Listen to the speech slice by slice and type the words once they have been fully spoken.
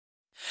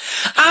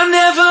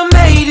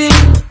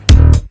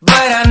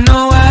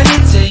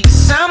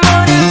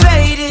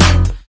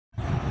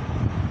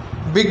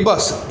Big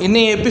pass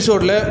இன்னைய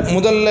எபிசோடில்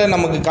முதல்ல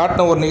நமக்கு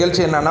காட்டின ஒரு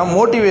நிகழ்ச்சி என்னென்னா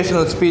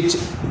மோட்டிவேஷனல் ஸ்பீச்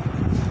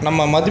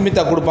நம்ம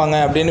மதுமிதா கொடுப்பாங்க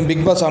அப்படின்னு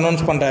பிக் பாஸ்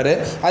அனௌன்ஸ் பண்ணுறாரு.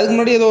 அதுக்கு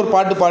முன்னாடி ஏதோ ஒரு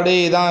பாட்டு பாடி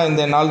தான்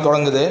இந்த நாள்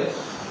தொடங்குது.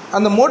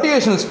 அந்த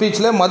மோட்டிவேஷனல்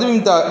ஸ்பீச்சில்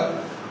மதுமிதா,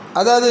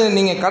 அதாவது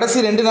நீங்கள் கடைசி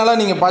 2 நாளாக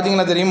நீங்கள்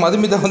பார்த்தீங்கன்னா தெரியும்,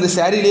 மதுமிதா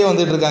சாரிலேயே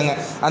வந்துட்டு இருக்காங்க.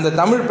 அந்த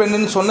தமிழ்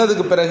பெண்ணுன்னு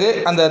சொன்னதுக்கு பிறகு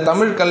அந்த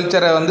தமிழ்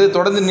கல்ச்சரை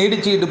தொடர்ந்து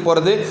நீடிச்சுக்கிட்டு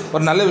போகிறது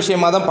ஒரு நல்ல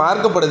விஷயமாக தான்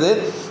பார்க்கப்படுது.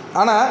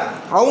 ஆனால்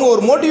அவங்க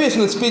ஒரு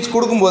மோட்டிவேஷனல் ஸ்பீச்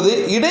கொடுக்கும்போது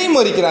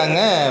இடைமறிக்கிறாங்க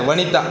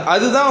வனிதா.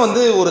 அதுதான்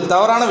ஒரு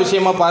தவறான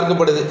விஷயமாக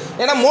பார்க்கப்படுது.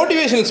 ஏன்னா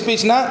மோட்டிவேஷனல்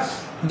ஸ்பீச்னால்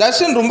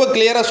தர்ஷன் ரொம்ப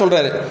கிளியராக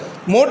சொல்கிறாரு.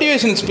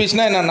 மோட்டிவேஷன்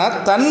ஸ்பீச்னால் என்னென்னா,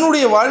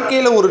 தன்னுடைய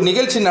வாழ்க்கையில் ஒரு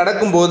நிகழ்ச்சி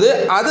நடக்கும்போது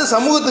அது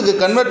சமூகத்துக்கு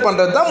கன்வெர்ட்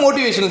பண்ணுறது தான்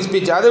மோட்டிவேஷனல்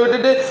ஸ்பீச். அதை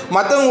விட்டுட்டு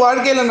மற்றவங்க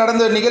வாழ்க்கையில்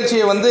நடந்த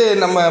நிகழ்ச்சியை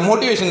நம்ம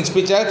மோட்டிவேஷன்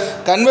ஸ்பீச்சை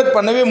கன்வெர்ட்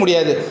பண்ணவே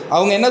முடியாது.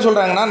 அவங்க என்ன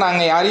சொல்கிறாங்கன்னா,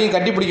 நாங்கள் யாரையும்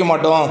கட்டி பிடிக்க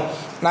மாட்டோம்,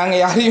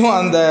 நாங்கள் யாரையும்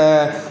அந்த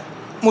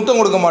முத்தம்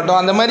கொடுக்க மாட்டோம்,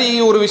 அந்த மாதிரி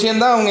ஒரு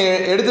விஷயந்தான் அவங்க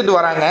எடுத்துகிட்டு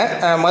வராங்க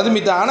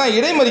மதுமிதா. ஆனால்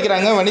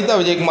இடைமறிக்கிறாங்க வனிதா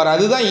விஜயகுமார்.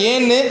 அதுதான்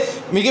ஏன்னு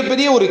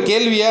மிகப்பெரிய ஒரு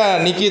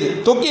கேள்வியாக நிற்கிது,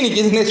 தொக்கி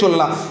நிற்கிதுன்னே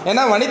சொல்லலாம்.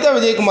 ஏன்னா வனிதா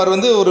விஜயகுமார்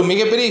ஒரு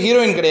மிகப்பெரிய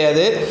ஹீரோயின்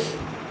கிடையாது.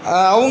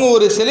 அவங்க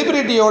ஒரு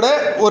செலிப்ரிட்டியோட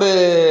ஒரு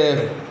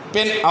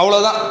பெண்,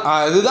 அவ்வளோதான்.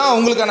 இதுதான்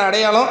அவங்களுக்கான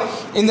அடையாளம்.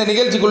 இந்த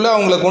நிகழ்ச்சிக்குள்ளே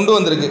அவங்கள கொண்டு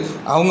வந்திருக்கு.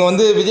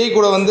 அவங்க விஜய்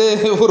கூட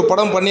ஒரு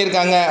படம்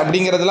பண்ணியிருக்காங்க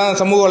அப்படிங்கிறதுலாம்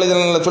சமூக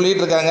வலைதளங்களில்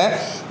சொல்லிகிட்டு இருக்காங்க.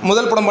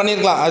 முதல் படம்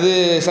பண்ணியிருக்கலாம், அது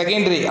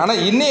செகண்டரி.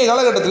 ஆனால் இன்றைய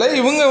காலகட்டத்தில்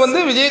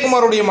இவங்க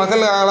விஜயகுமாரோடைய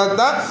மகளால்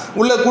தான்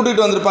உள்ளே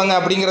கூட்டிகிட்டு வந்திருப்பாங்க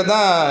அப்படிங்கிறது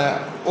தான்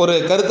ஒரு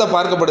கருத்தை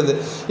பார்க்கப்படுது.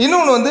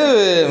 இன்னொன்று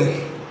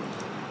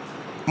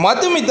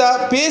மதுமிதா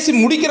பேசி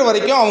முடிக்கிற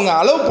வரைக்கும் அவங்க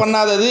அலோவ்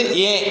பண்ணாதது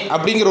ஏன்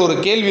அப்படிங்கிற ஒரு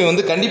கேள்வி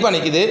கண்டிப்பாக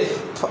நிற்கிது.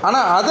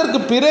 ஆனால் அதற்கு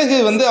பிறகு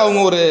அவங்க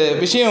ஒரு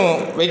விஷயம்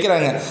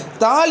வைக்கிறாங்க.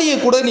 தாலியை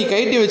கூட நீ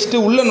கைட்டி வச்சுட்டு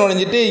உள்ளே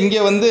நுழைஞ்சிட்டு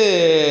இங்கே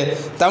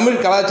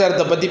தமிழ்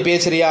கலாச்சாரத்தை பற்றி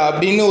பேசுகிறியா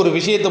அப்படின்னு ஒரு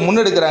விஷயத்தை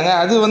முன்னெடுக்கிறாங்க.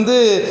 அது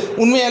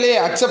உண்மையாலே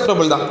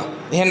அக்செப்டபிள் தான்.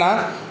 ஏன்னா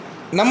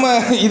நம்ம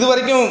இது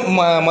வரைக்கும்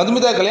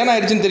மதுமிதா கல்யாணம்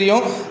ஆகிடுச்சின்னு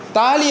தெரியும்,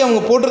 தாலி அவங்க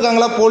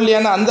போட்டிருக்காங்களா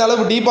போடலையான்னு அந்த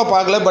அளவு டீப்பாக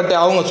பார்க்கல. பட்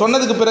அவங்க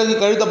சொன்னதுக்கு பிறகு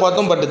கழுத்தை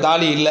பார்த்தோம், பட்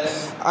தாலி இல்லை.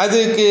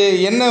 அதுக்கு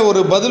என்ன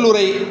ஒரு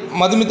பதிலுரை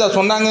மதுமிதா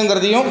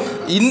சொன்னாங்கங்கிறதையும்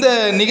இந்த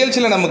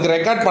நிகழ்ச்சியில் நமக்கு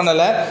ரெக்கார்ட்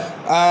பண்ணலை.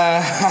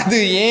 அது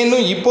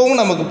ஏன்னும்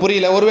இப்போவும் நமக்கு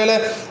புரியல. ஒருவேளை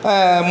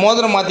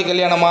மோதிரம் மாற்றி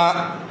கல்யாணமா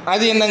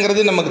அது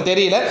என்னங்கிறது நமக்கு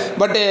தெரியல.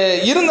 பட்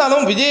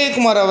இருந்தாலும்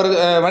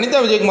வனிதா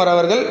விஜயகுமார்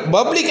அவர்கள்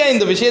பப்ளிக்காக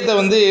இந்த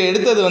விஷயத்தை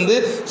எடுத்தது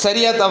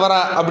சரியா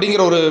தவறா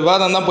அப்படிங்கிற ஒரு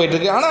விவாதம் தான்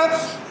போயிட்டுருக்கு. ஆனால்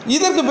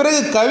இதற்கு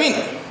பிறகு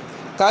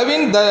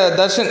கவின்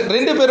தர்ஷன்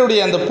 2 பேருடைய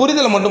அந்த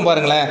புரிதலை மட்டும்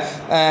பாருங்களேன்.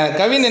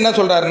 கவின் என்ன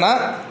சொல்கிறாருன்னா,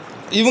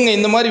 இவங்க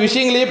இந்த மாதிரி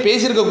விஷயங்களையே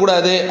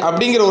பேசியிருக்கக்கூடாது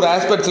அப்படிங்கிற ஒரு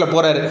ஆஸ்பெக்ட்ஸில்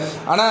போகிறாரு.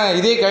 ஆனால்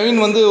இதே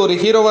கவின் ஒரு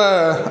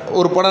ஹீரோவாக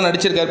ஒரு படம்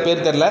நடிச்சிருக்கார்,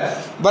 பேர் தெரில.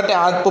 பட்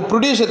அப்போ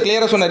ப்ரொடியூசர்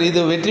கிளியராக சொன்னார்,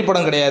 இது வெற்றி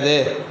படம் கிடையாது,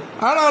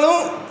 ஆனாலும்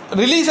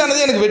ரிலீஸ்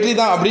ஆனது எனக்கு வெற்றி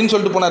தான் அப்படின்னு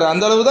சொல்லிட்டு போனார்.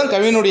 அந்தளவு தான்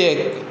கவினுடைய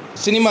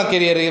சினிமா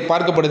கெரியர்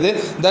பார்க்கப்படுது.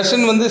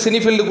 தர்ஷன்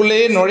சினி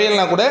ஃபீல்டுக்குள்ளேயே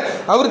நுழையலைனா கூட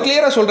அவர்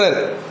கிளியராக சொல்கிறார்,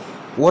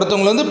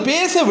 ஒருத்தவங்களை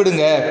பேச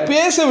விடுங்க,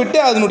 பேச விட்டு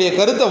அதனுடைய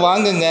கருத்தை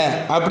வாங்குங்க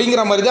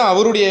அப்படிங்கிற மாதிரி தான்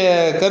அவருடைய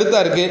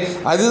கருத்தாக இருக்குது.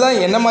 அதுதான்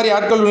என்ன மாதிரி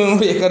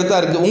ஆட்களுடைய கருத்தாக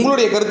இருக்குது.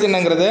 உங்களுடைய கருத்து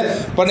என்னங்கிறத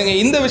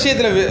பண்ணுங்கள். இந்த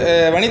விஷயத்தில்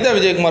வனிதா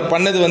விஜயகுமார்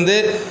பண்ணது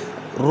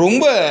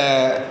ரொம்ப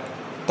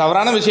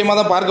தவறான விஷயமாக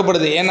தான்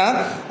பார்க்கப்படுது. ஏன்னா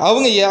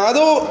அவங்க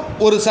ஏதோ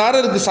ஒரு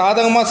சாரருக்கு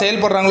சாதகமாக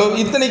செயல்படுறாங்களோ,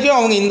 இத்தனைக்கும்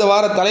அவங்க இந்த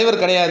வார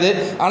தலைவர் கிடையாது,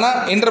 ஆனால்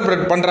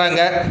இன்டர்பிரட்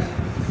பண்ணுறாங்க.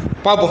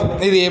 பார்ப்போம்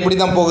இது எப்படி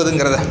தான்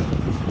போகுதுங்கிறத.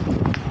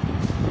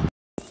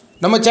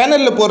 நம்ம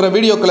சேனலில் போடுற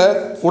வீடியோக்களை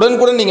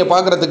உடனுக்குடன் நீங்கள்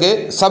பார்க்குறதுக்கு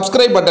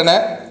சப்ஸ்கிரைப் பட்டனை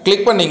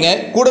கிளிக் பண்ணிங்க.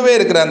 கூடவே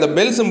இருக்கிற அந்த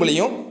பெல்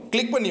சிம்பிளையும்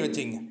கிளிக் பண்ணி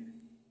வச்சிங்க.